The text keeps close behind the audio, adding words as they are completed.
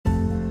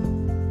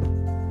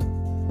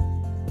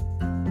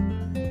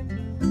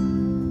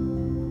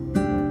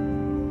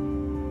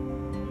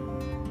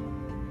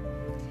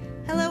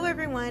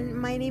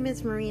everyone. My name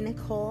is Marie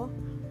Nicole.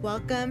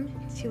 Welcome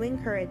to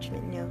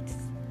Encouragement Notes.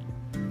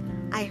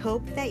 I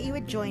hope that you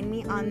would join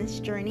me on this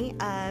journey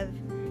of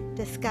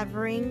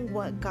discovering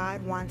what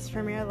God wants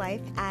from your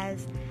life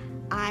as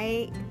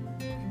I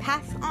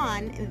pass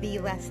on the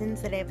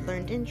lessons that I've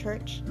learned in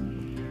church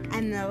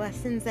and the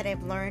lessons that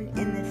I've learned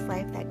in this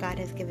life that God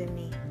has given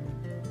me.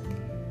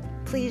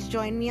 Please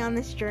join me on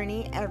this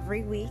journey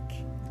every week,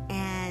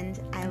 and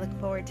I look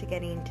forward to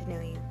getting to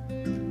know you.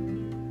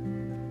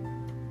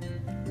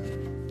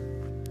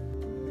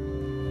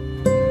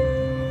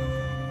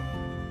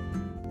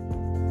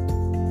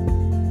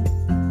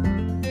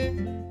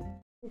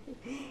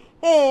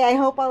 Hey, I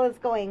hope all is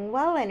going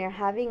well and you're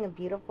having a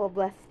beautiful,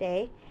 blessed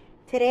day.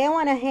 Today I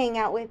want to hang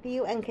out with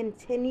you and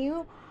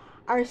continue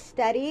our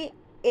study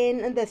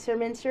in the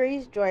sermon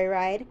series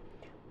Joyride.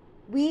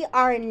 We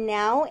are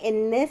now,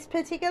 in this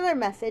particular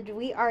message,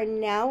 we are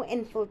now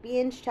in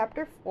Philippians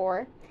chapter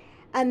 4.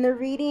 And the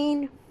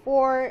reading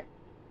for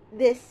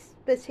this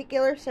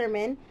particular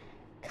sermon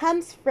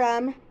comes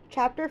from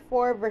chapter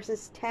 4,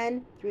 verses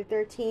 10 through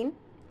 13.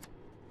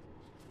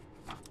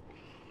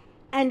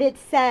 And it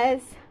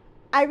says,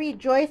 I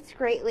rejoice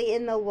greatly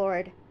in the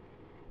Lord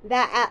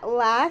that at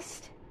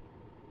last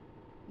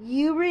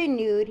you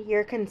renewed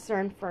your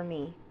concern for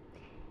me.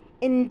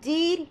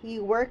 Indeed,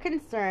 you were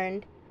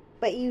concerned,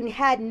 but you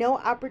had no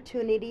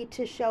opportunity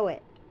to show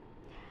it.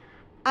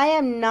 I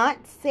am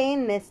not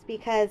saying this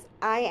because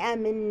I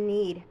am in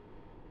need,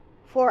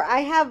 for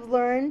I have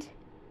learned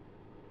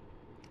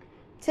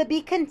to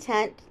be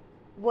content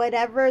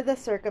whatever the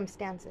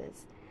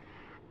circumstances.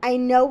 I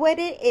know what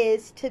it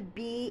is to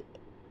be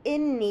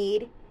in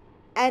need,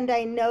 and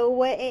I know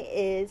what it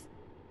is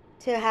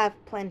to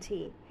have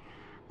plenty.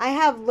 I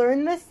have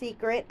learned the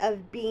secret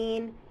of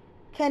being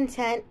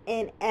content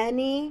in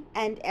any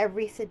and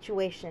every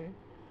situation,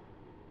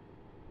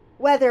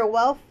 whether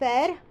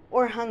well-fed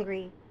or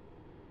hungry,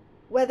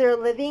 whether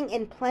living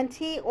in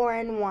plenty or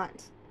in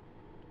want.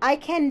 I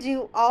can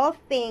do all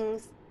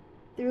things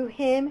through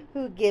him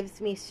who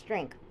gives me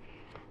strength.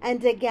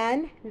 And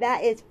again,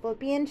 that is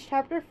Philippians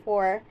chapter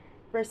 4,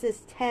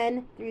 verses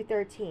 10 through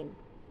 13.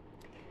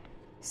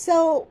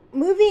 So,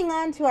 moving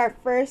on to our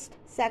first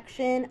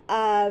section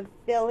of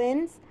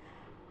fill-ins.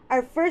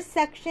 Our first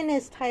section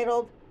is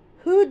titled,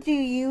 Who Do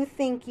You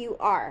Think You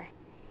Are?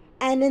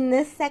 And in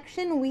this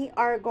section, we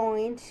are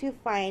going to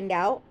find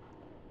out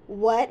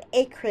what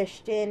a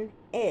Christian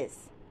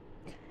is.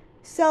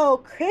 So,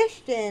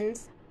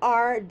 Christians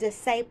are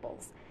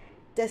disciples.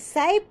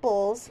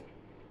 Disciples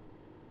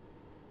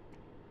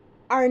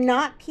are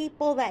not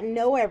people that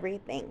know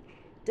everything.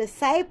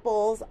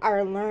 Disciples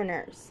are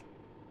learners.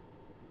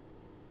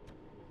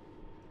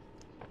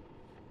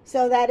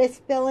 So that is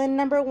fill-in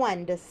number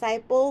 1.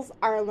 Disciples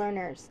are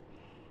learners.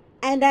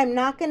 And I'm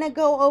not going to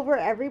go over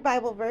every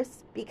Bible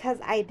verse because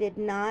I did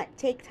not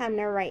take time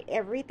to write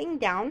everything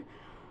down.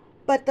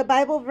 But the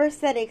Bible verse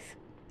that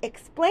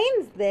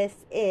explains this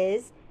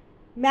is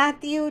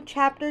Matthew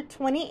chapter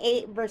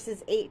 28,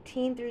 verses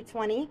 18 through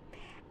 20.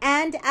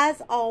 And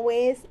as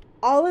always,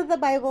 all of the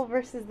Bible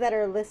verses that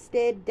are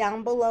listed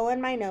down below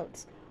in my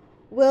notes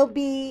will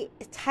be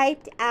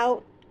typed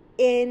out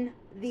in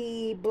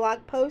the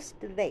blog post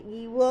that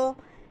you will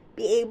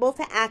be able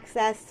to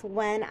access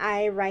when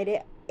I write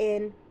it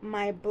in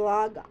my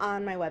blog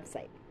on my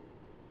website.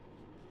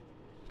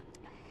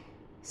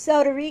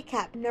 So to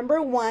recap,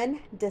 number 1,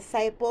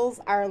 disciples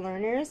are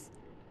learners.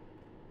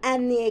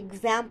 And the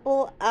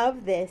example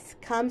of this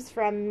comes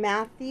from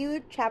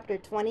Matthew chapter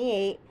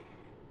 28,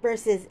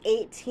 verses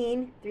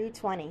 18 through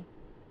 20.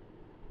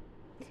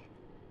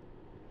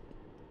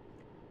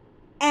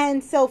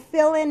 And so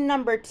fill-in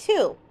number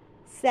 2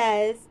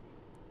 says,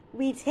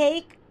 we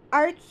take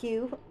our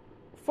cue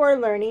for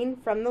learning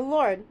from the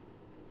Lord.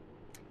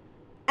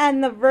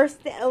 And the verse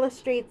that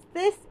illustrates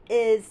this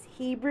is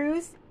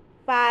Hebrews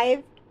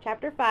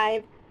chapter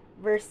 5,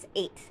 verse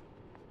 8.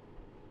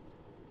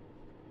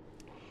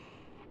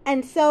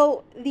 And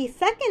so the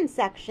second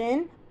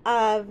section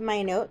of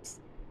my notes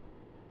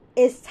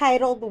is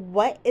titled,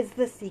 What is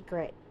the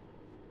Secret?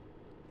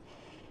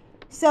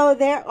 So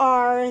there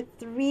are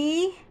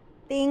 3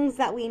 things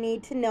that we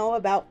need to know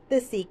about the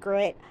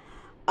secret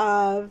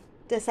of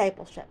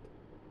discipleship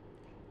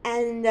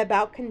and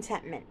about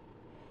contentment.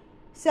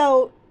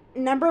 So,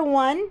 number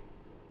 1,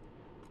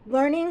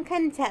 learning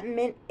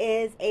contentment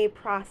is a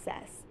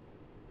process.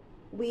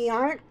 We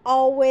aren't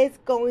always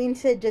going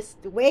to just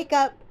wake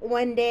up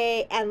one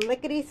day and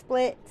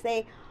lickety-split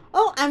say,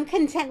 oh, I'm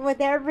content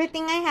with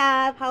everything I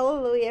have.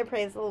 Hallelujah,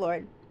 praise the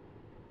Lord.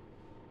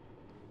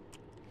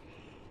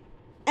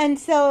 And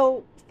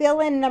so,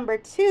 fill-in number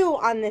 2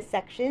 on this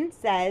section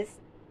says,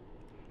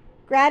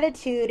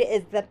 gratitude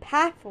is the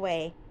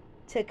pathway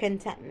to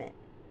contentment.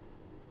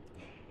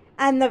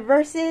 And the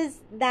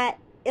verses that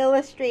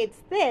illustrates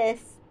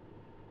this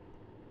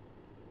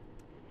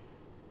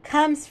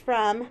comes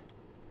from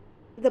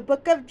the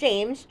book of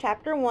James,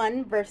 chapter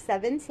 1, verse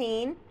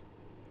 17,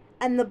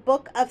 and the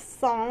book of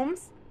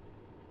Psalms,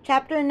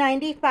 chapter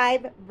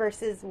 95,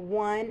 verses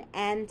 1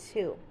 and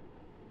 2.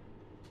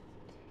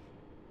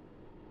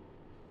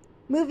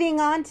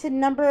 Moving on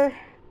to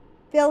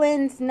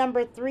fill-ins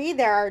number 3.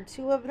 There are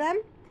 2 of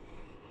them.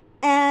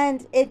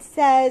 And it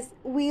says,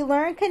 we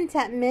learn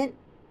contentment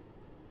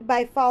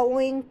by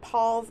following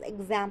Paul's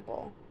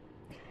example.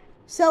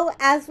 So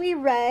as we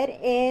read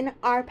in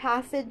our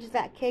passage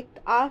that kicked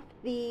off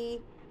this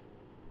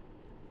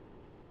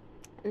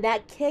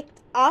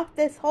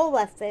whole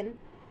lesson,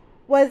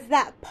 was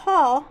that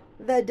Paul,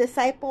 the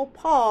disciple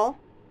Paul,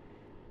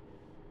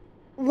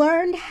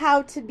 learned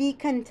how to be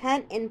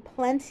content in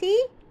plenty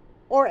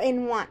or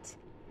in want.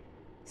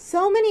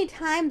 So many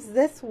times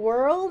this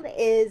world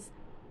is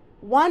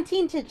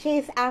wanting to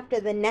chase after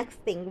the next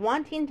thing,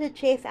 wanting to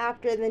chase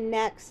after the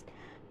next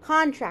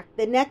contract,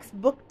 the next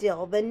book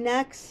deal, the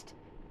next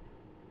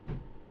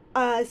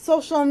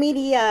social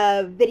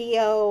media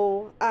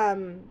video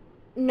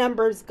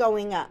numbers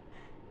going up,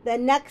 the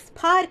next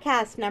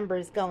podcast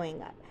numbers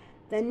going up,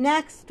 the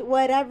next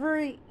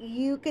whatever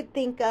you could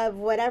think of,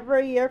 whatever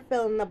your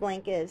fill in the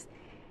blank is.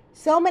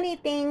 So many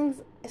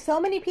things,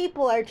 so many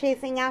people are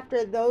chasing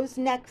after those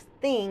next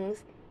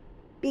things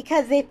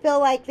because they feel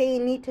like they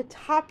need to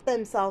top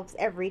themselves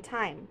every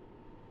time.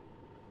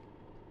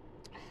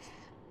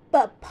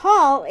 But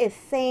Paul is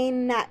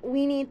saying that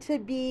we need to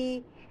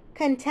be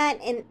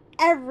content in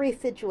every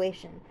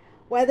situation,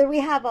 whether we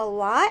have a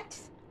lot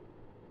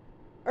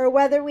or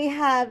whether we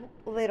have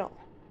little,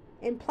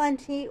 in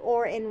plenty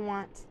or in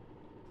want.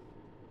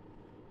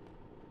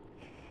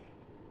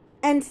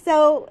 And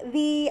so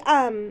the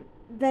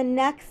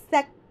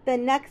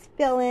next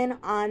fill-in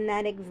on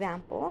that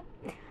example,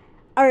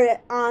 or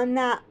on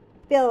that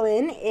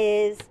fill-in,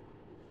 is,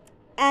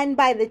 and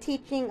by the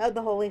teaching of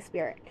the Holy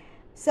Spirit.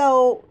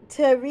 So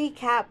to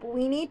recap,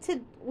 we need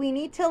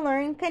to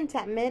learn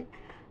contentment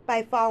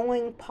by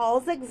following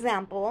Paul's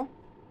example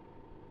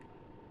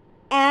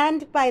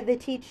and by the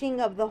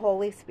teaching of the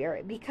Holy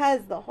Spirit,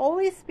 because the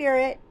Holy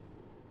Spirit,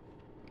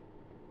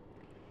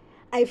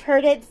 I've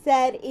heard it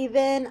said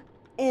even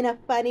in a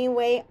funny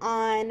way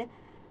on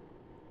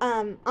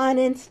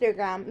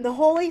Instagram, the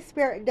Holy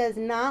Spirit does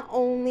not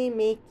only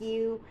make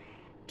you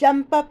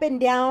jump up and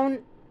down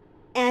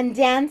and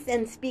dance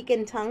and speak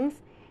in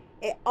tongues,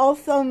 it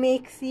also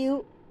makes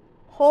you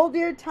hold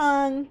your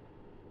tongue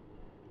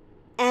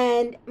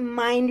and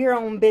mind your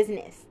own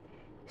business.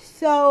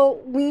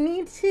 So we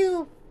need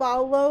to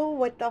follow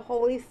what the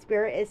Holy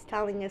Spirit is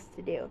telling us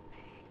to do.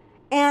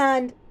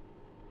 And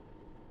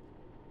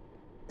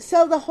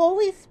so the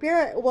Holy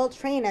Spirit will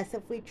train us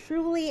if we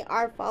truly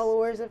are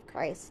followers of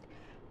Christ.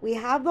 We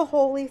have the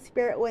Holy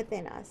Spirit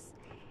within us.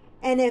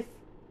 And if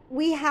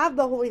we have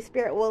the Holy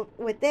Spirit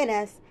within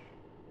us,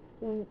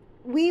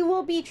 we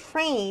will be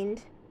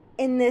trained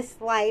in this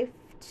life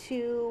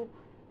to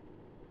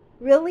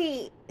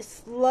really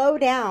slow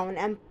down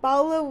and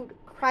follow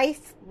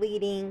Christ's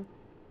leading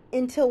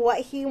into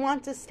what He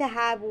wants us to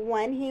have,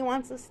 when He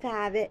wants us to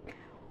have it,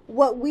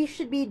 what we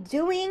should be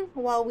doing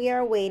while we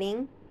are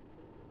waiting,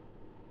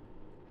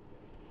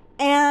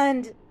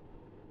 and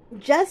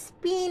just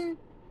being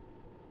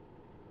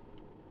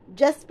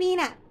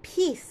at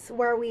peace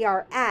where we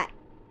are at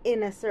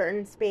in a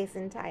certain space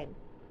and time.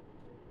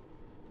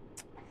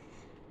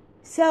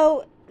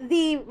 So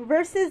the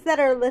verses that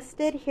are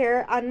listed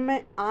here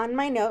on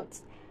my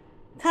notes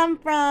come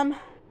from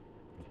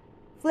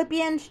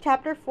Philippians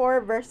chapter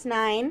 4 verse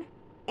 9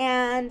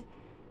 and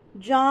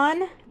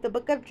John, the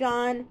book of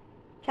John,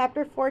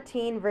 chapter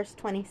 14 verse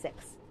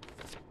 26.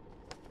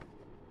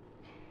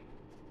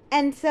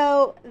 And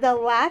so the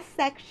last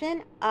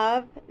section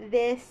of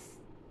this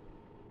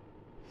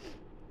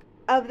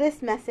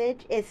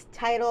message is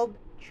titled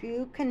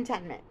True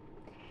Contentment.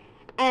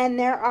 And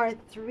there are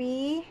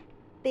 3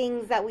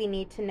 things that we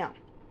need to know.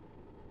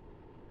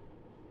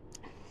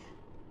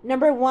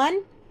 Number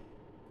 1,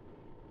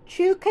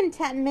 true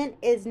contentment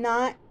is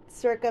not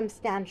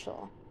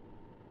circumstantial.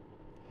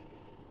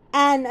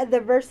 And the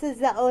verses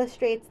that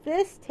illustrates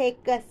this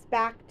take us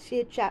back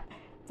to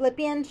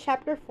Philippians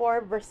chapter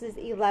 4 verses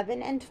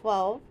 11 and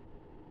 12.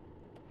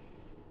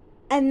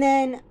 And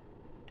then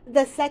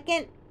the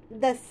second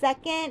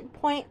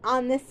point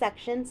on this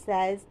section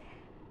says,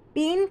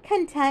 being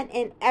content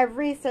in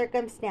every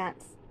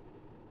circumstance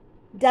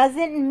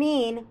doesn't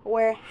mean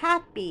we're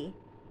happy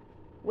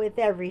with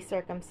every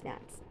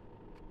circumstance.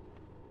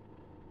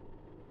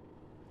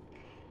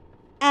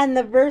 And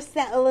the verse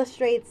that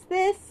illustrates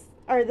this,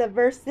 or the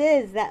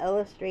verses that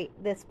illustrate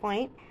this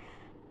point,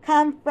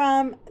 come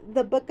from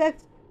the book of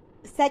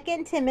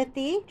 2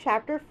 Timothy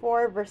chapter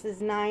 4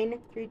 verses 9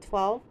 through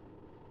 12.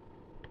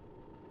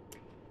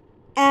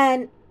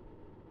 And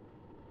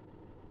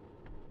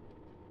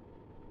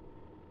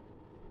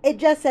it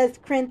just says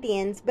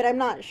Corinthians, but I'm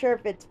not sure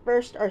if it's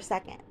first or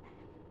second.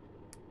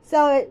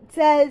 So it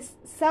says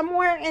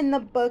somewhere in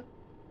the book,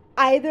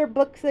 either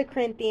books of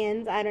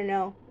Corinthians, I don't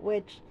know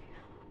which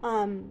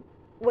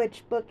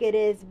book it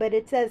is, but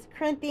it says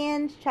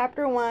Corinthians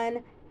chapter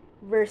 1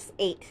 verse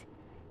 8.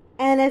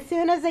 And as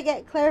soon as I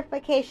get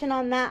clarification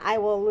on that, I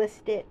will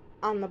list it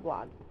on the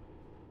blog.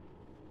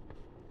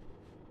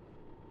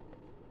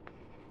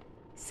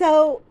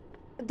 So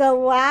the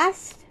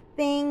last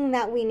thing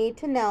that we need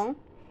to know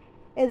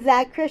is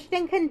that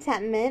Christian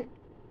contentment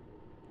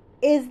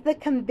is the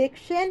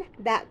conviction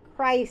that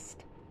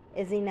Christ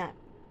is enough.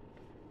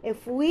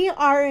 If we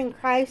are in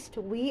Christ,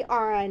 we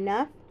are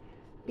enough,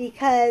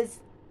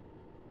 because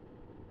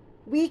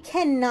we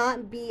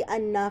cannot be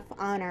enough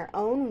on our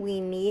own.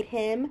 We need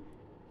Him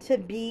to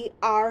be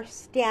our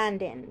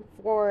stand-in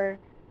for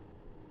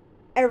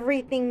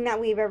everything that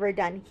we've ever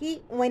done.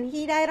 When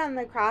He died on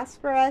the cross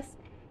for us,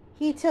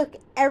 He took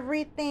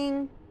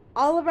everything,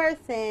 all of our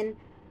sin,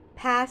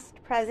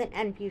 past, present,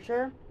 and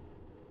future,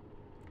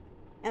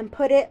 and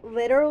put it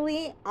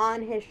literally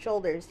on His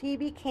shoulders. He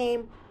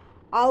became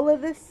all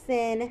of the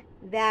sin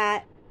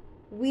that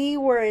we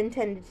were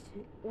intended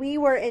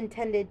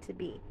to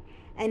be.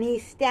 And He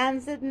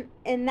stands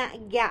in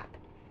that gap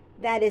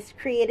that is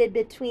created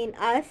between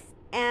us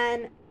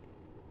and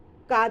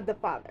God the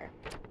Father.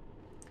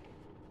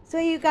 So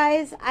you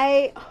guys,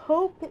 I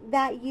hope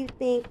that you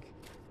think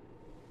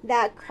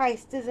that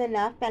Christ is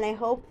enough, and I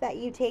hope that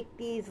you take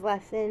these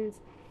lessons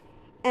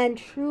and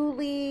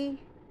truly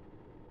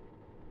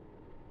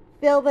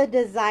feel the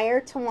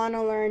desire to want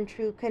to learn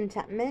true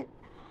contentment.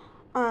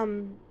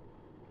 And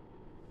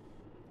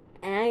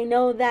I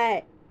know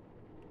that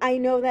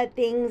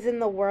things in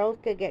the world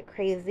could get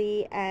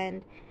crazy,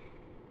 and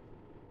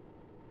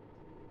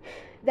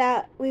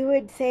that we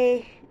would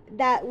say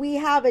that we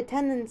have a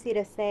tendency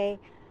to say,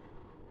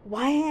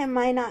 why am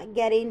I not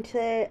getting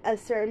to a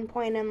certain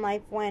point in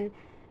life when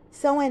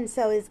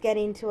so-and-so is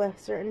getting to a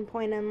certain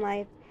point in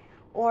life?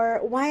 Or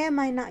why am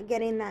I not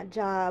getting that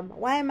job?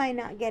 Why am I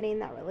not getting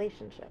that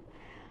relationship?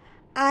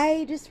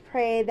 I just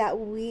pray that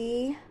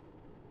we,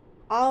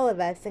 all of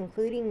us,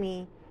 including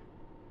me,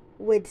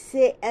 would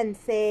sit and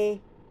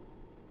say,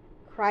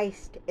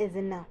 Christ is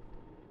enough.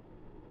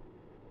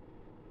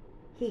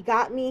 He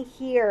got me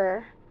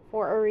here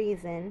for a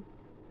reason,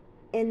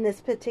 in this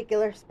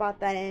particular spot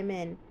that I'm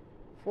in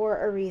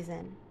for a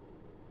reason.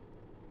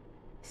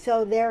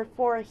 So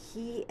therefore,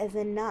 He is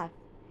enough.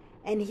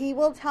 And He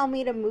will tell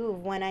me to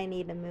move when I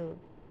need to move.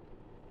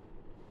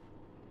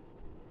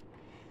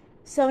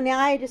 So now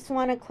I just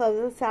want to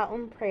close this out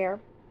in prayer.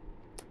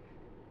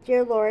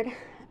 Dear Lord,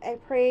 I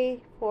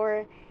pray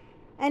for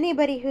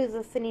anybody who's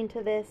listening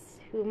to this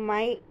who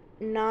might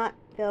not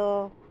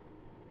feel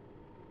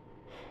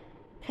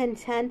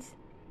content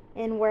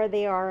in where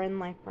they are in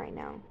life right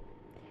now.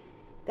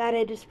 God,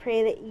 I just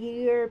pray that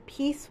Your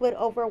peace would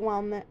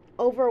overwhelm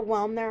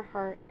their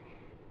heart,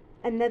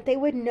 and that they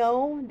would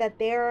know that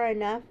they are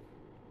enough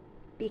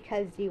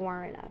because You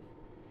are enough.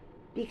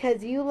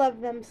 Because You love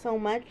them so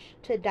much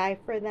to die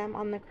for them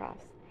on the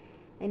cross.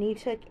 And You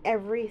took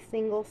every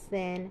single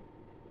sin,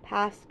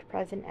 past,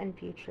 present, and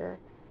future,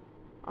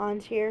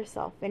 onto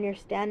Yourself. And You're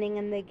standing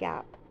in the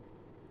gap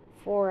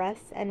for us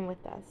and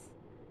with us.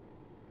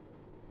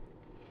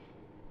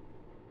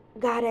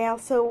 God, I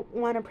also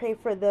want to pray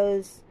for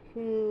those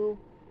who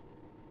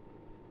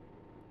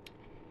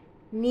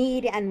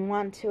need and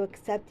want to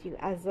accept You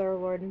as their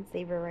Lord and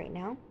Savior right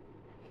now.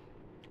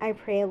 I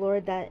pray,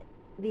 Lord, that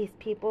these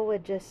people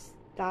would just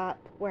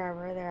stop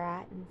wherever they're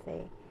at and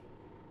say,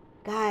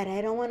 God, I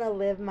don't want to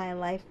live my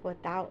life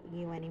without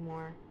You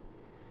anymore.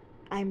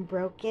 I'm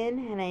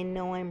broken, and I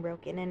know I'm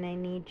broken, and I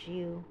need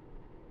You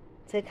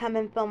to come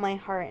and fill my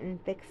heart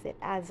and fix it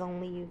as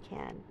only You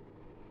can.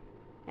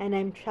 And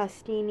I'm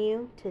trusting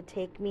You to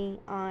take me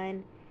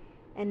on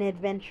an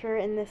adventure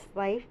in this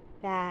life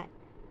that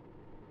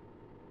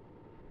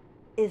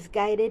is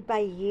guided by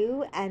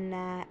You, and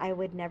that I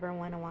would never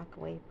want to walk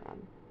away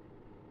from.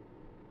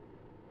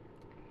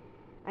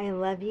 I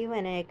love You,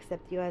 and I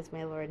accept You as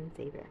my Lord and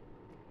Savior.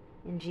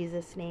 In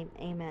Jesus' name,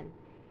 amen.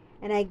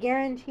 And I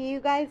guarantee you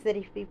guys that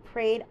if you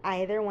prayed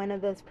either one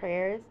of those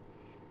prayers,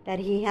 that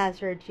He has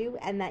heard you,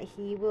 and that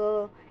He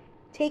will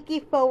take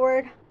you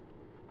forward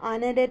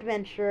on an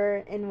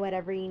adventure in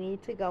whatever you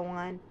need to go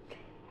on.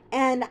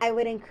 And I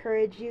would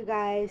encourage you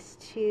guys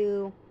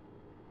to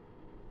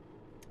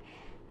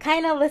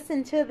kind of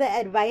listen to the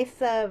advice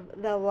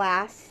of the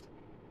last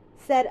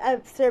set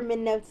of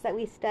sermon notes that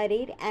we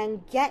studied,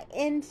 and get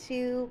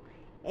into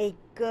a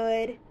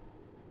good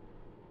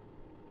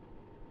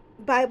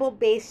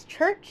Bible-based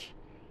church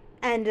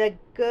and a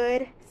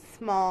good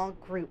small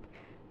group,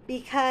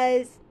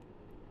 because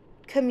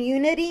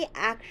community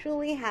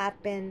actually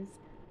happens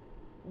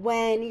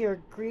when your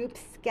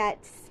groups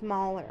get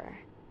smaller.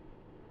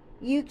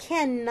 You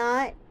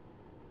cannot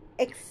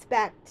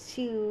expect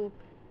to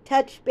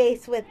touch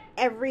base with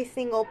every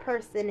single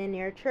person in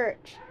your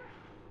church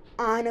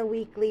on a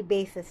weekly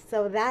basis.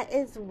 So that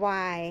is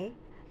why,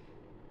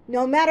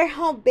 no matter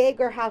how big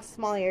or how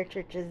small your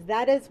church is,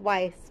 that is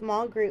why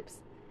small groups,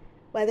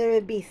 whether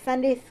it be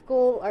Sunday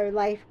school or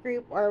life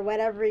group or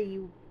whatever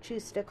you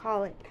choose to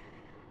call it,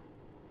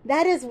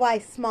 that is why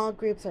small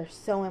groups are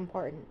so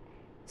important.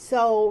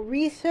 So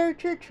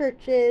research your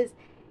churches,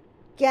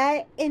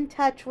 get in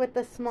touch with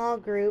a small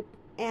group,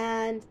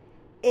 and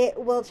it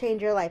will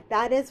change your life.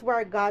 That is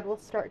where God will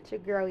start to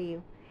grow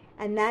you.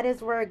 And that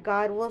is where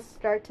God will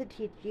start to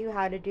teach you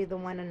how to do the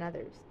one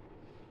another's.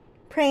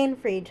 Praying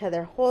for each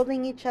other,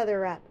 holding each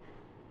other up,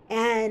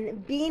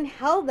 and being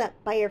held up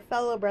by your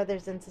fellow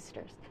brothers and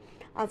sisters.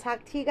 I'll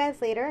talk to you guys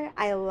later.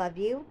 I love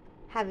you.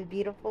 Have a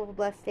beautiful,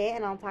 blessed day,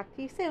 and I'll talk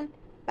to you soon.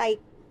 Bye.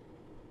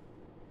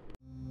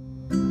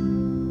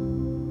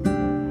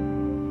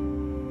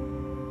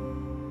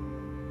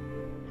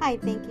 Hi,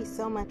 thank you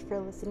so much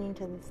for listening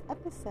to this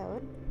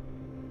episode.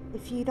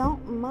 If you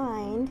don't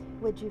mind,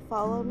 would you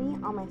follow me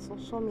on my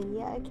social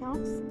media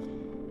accounts?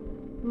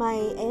 My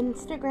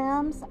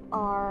Instagrams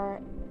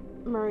are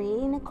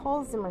Marie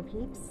Nicole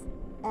Zimmerpeeps,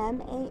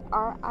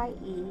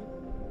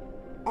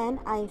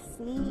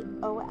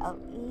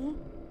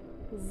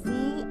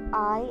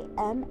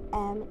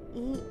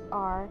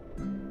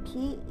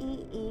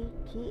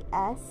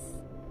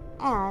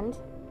 and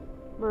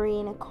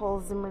Marie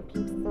Nicole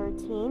Zimmerpeeps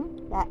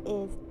 13. That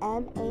is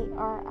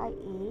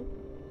MarieNicoleZimmerPeeps 13.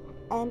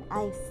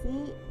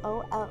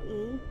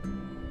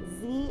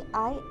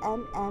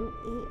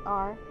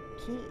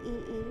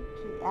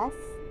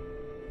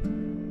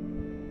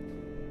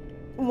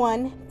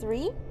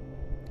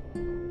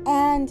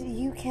 And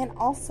you can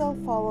also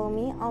follow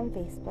me on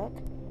Facebook.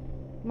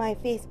 My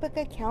Facebook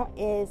account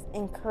is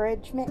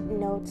Encouragement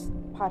Notes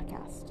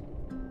Podcast.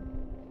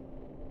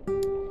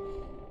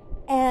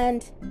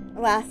 And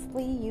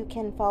lastly, you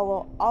can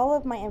follow all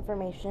of my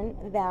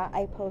information that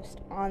I post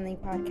on the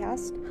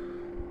podcast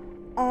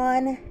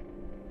on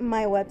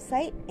my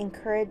website,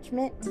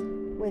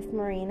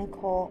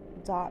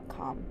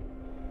 encouragementwithmarienicole.com.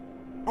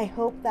 I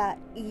hope that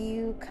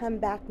you come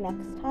back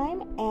next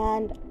time.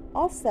 And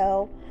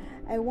also,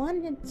 I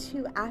wanted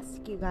to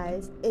ask you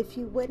guys if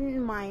you wouldn't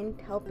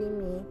mind helping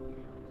me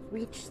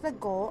reach the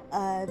goal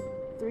of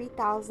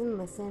 3,000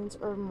 listens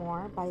or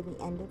more by the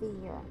end of the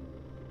year.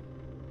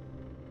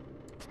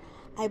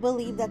 I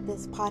believe that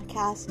this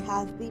podcast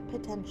has the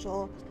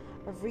potential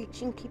of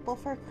reaching people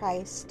for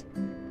Christ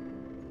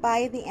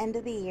by the end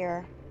of the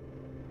year,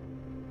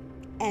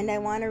 and I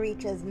want to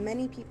reach as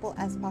many people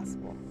as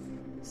possible.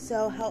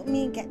 So help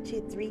me get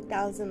to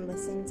 3,000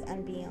 listens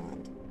and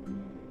beyond.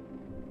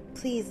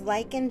 Please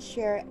like and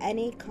share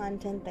any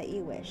content that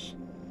you wish.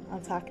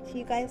 I'll talk to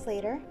you guys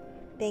later.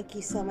 Thank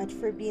you so much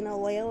for being a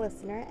loyal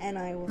listener, and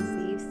I will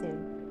see you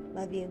soon.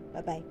 Love you.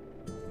 Bye-bye.